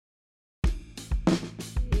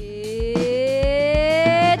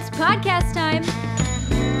podcast time.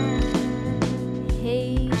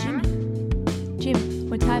 Hey, Jimmy. Jim,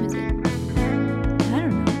 what time is it? I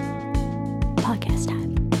don't know. Podcast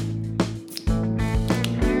time.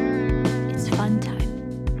 It's fun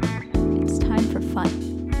time. It's time for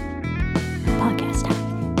fun. Podcast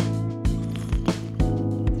time.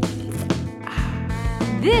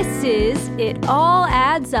 This is It All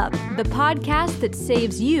Adds Up, the podcast that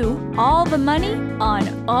saves you all the money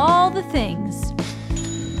on all the things.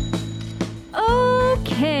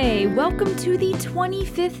 Okay, welcome to the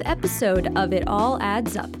 25th episode of It All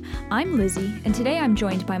Adds Up. I'm Lizzie, and today I'm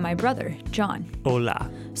joined by my brother, John. Hola.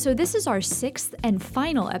 So this is our sixth and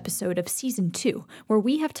final episode of Season 2, where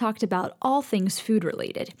we have talked about all things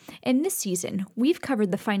food-related. In this season, we've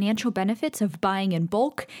covered the financial benefits of buying in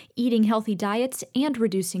bulk, eating healthy diets, and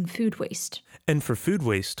reducing food waste. And for food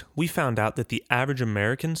waste, we found out that the average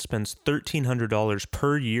American spends $1,300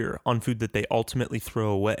 per year on food that they ultimately throw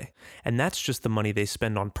away. And that's just the money they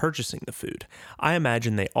spend on purchasing the food. I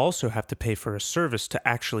imagine they also have to pay for a service to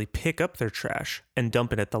actually pick up their trash and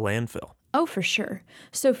dump it at the landfill. Oh, for sure.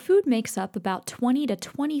 So food makes up about 20 to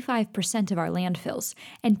 25% of our landfills,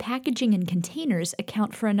 and packaging and containers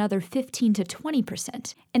account for another 15 to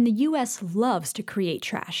 20%. And the U.S. loves to create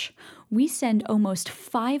trash. We send almost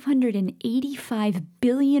 585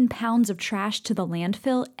 billion pounds of trash to the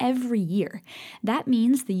landfill every year. That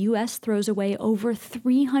means the U.S. throws away over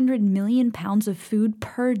 300 million pounds of food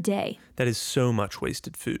per day. That is so much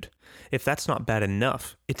wasted food. If that's not bad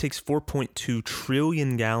enough, it takes 4.2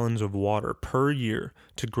 trillion gallons of water per year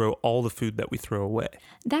to grow all the food that we throw away.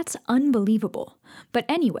 That's unbelievable. But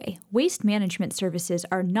anyway, waste management services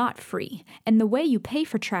are not free, and the way you pay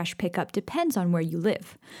for trash pickup depends on where you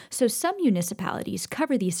live. So some municipalities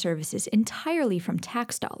cover these services entirely from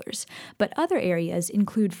tax dollars, but other areas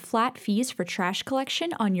include flat fees for trash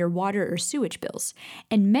collection on your water or sewage bills.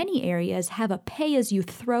 And many areas have a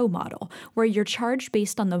pay-as-you-throw model, where you're charged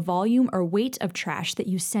based on the volume or weight of trash that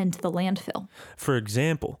you send to the landfill. For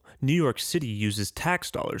example, New York City uses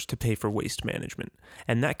tax dollars to pay for waste management,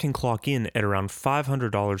 and that can clock in at around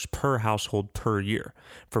 $500 per household per year.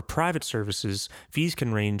 For private services, fees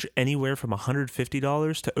can range anywhere from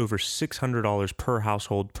 $150 to over $600 per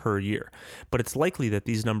household per year. But it's likely that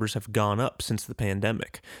these numbers have gone up since the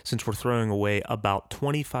pandemic, since we're throwing away about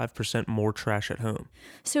 25% more trash at home.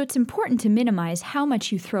 So it's important to minimize how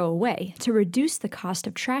much you throw away to reduce the cost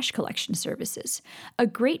of trash collection services. A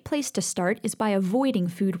great place to start is by avoiding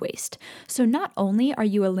food waste. So not only are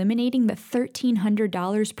you eliminating the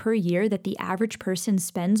 $1,300 per year that the average person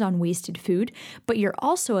spends on wasted food, but you're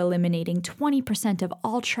also eliminating 20% of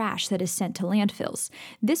all trash that is sent to landfills.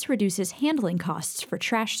 This reduces handling costs for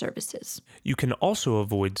trash services. You can also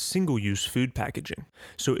avoid single-use food packaging.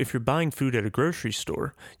 So if you're buying food at a grocery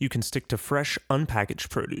store, you can stick to fresh, unpackaged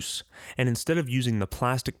produce. And instead of using the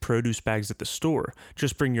plastic produce bags at the store,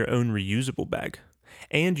 just bring your own reusable bag.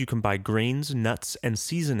 And you can buy grains, nuts, and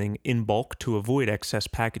seasoning in bulk to avoid excess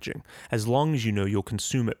packaging, as long as you know you'll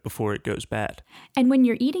consume it before it goes bad. And when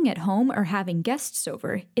you're eating at home or having guests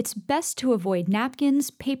over, it's best to avoid napkins,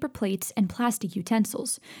 paper plates, and plastic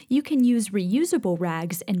utensils. You can use reusable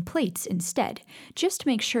rags and plates instead. Just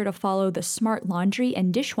make sure to follow the smart laundry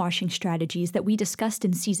and dishwashing strategies that we discussed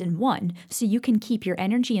in Season 1 so you can keep your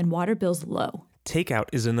energy and water bills low. Takeout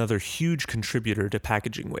is another huge contributor to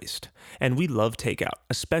packaging waste, and we love takeout,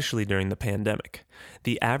 especially during the pandemic.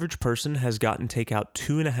 The average person has gotten takeout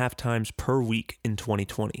 2.5 times per week in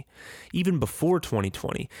 2020. Even before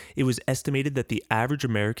 2020, it was estimated that the average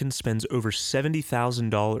American spends over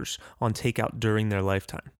 $70,000 on takeout during their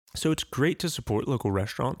lifetime. So it's great to support local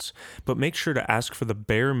restaurants, but make sure to ask for the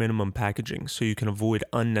bare minimum packaging so you can avoid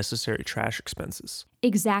unnecessary trash expenses.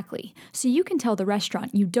 Exactly. So you can tell the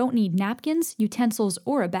restaurant you don't need napkins, utensils,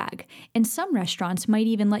 or a bag. And some restaurants might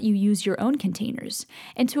even let you use your own containers.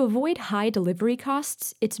 And to avoid high delivery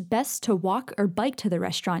costs, it's best to walk or bike to the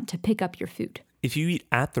restaurant to pick up your food. If you eat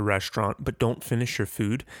at the restaurant but don't finish your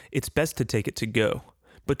food, it's best to take it to go.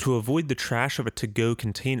 But to avoid the trash of a to-go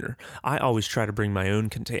container, I always try to bring my own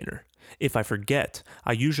container. If I forget,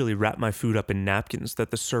 I usually wrap my food up in napkins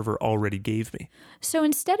that the server already gave me. So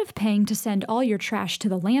instead of paying to send all your trash to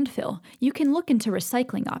the landfill, you can look into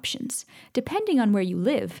recycling options. Depending on where you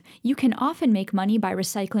live, you can often make money by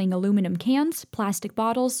recycling aluminum cans, plastic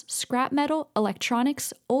bottles, scrap metal,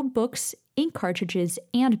 electronics, old books, ink cartridges,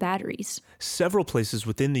 and batteries. Several places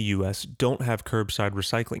within the U.S. don't have curbside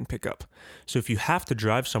recycling pickup, so if you have to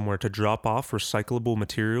drive somewhere to drop off recyclable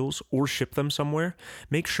materials or ship them somewhere,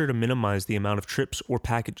 make sure to minimize the amount of trips or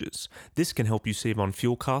packages. This can help you save on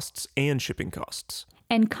fuel costs and shipping costs.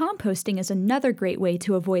 And composting is another great way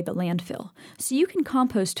to avoid the landfill. So you can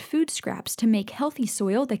compost food scraps to make healthy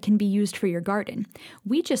soil that can be used for your garden.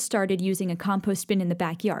 We just started using a compost bin in the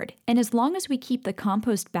backyard, and as long as we keep the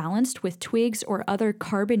compost balanced with twigs or other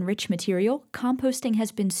carbon-rich material, composting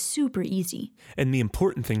has been super easy. And the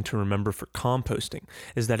important thing to remember for composting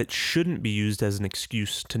is that it shouldn't be used as an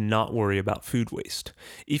excuse to not worry about food waste.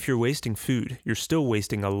 If you're wasting food, you're still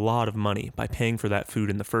wasting a lot of money by paying for that food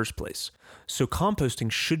in the first place. So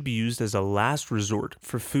composting should be used as a last resort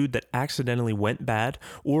for food that accidentally went bad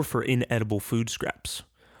or for inedible food scraps.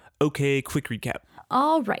 Okay, quick recap.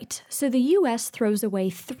 All right, so the U.S. throws away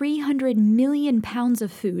 300 million pounds of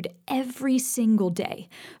food every single day.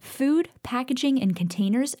 Food, packaging, and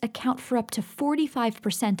containers account for up to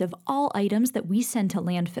 45% of all items that we send to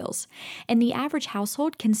landfills. And the average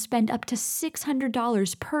household can spend up to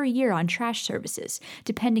 $600 per year on trash services,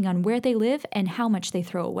 depending on where they live and how much they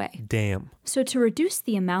throw away. Damn. So to reduce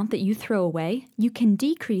the amount that you throw away, you can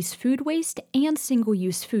decrease food waste and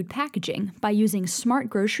single-use food packaging by using smart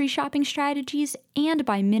grocery shopping strategies and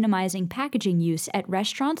by minimizing packaging use at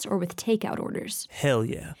restaurants or with takeout orders. Hell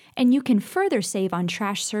yeah. And you can further save on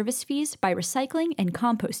trash service fees by recycling and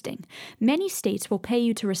composting. Many states will pay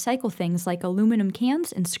you to recycle things like aluminum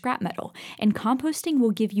cans and scrap metal, and composting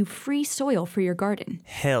will give you free soil for your garden.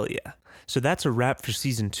 Hell yeah. So that's a wrap for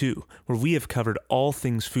Season 2, where we have covered all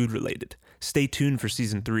things food-related. Stay tuned for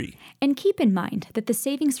Season 3. And keep in mind that the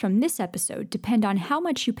savings from this episode depend on how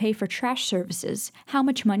much you pay for trash services, how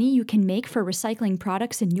much money you can make for recycling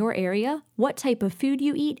products in your area, what type of food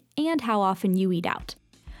you eat, and how often you eat out.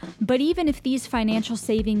 But even if these financial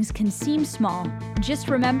savings can seem small, just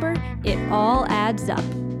remember, it all adds up.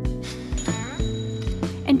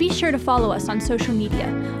 And be sure to follow us on social media.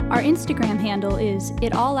 Our Instagram handle is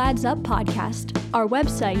It All Adds Up Podcast. Our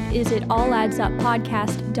website is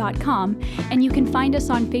italladdsuppodcast.com, and you can find us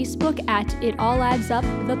on Facebook at It All Adds Up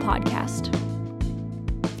the Podcast.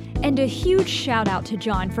 And a huge shout out to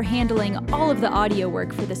John for handling all of the audio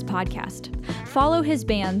work for this podcast. Follow his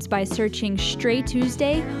bands by searching Stray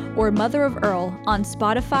Tuesday or Mother of Earl on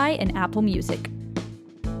Spotify and Apple Music.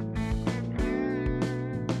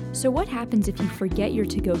 So what happens if you forget your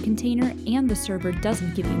to-go container and the server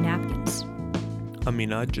doesn't give you napkins?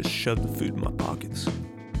 I'd just shove the food in my pockets.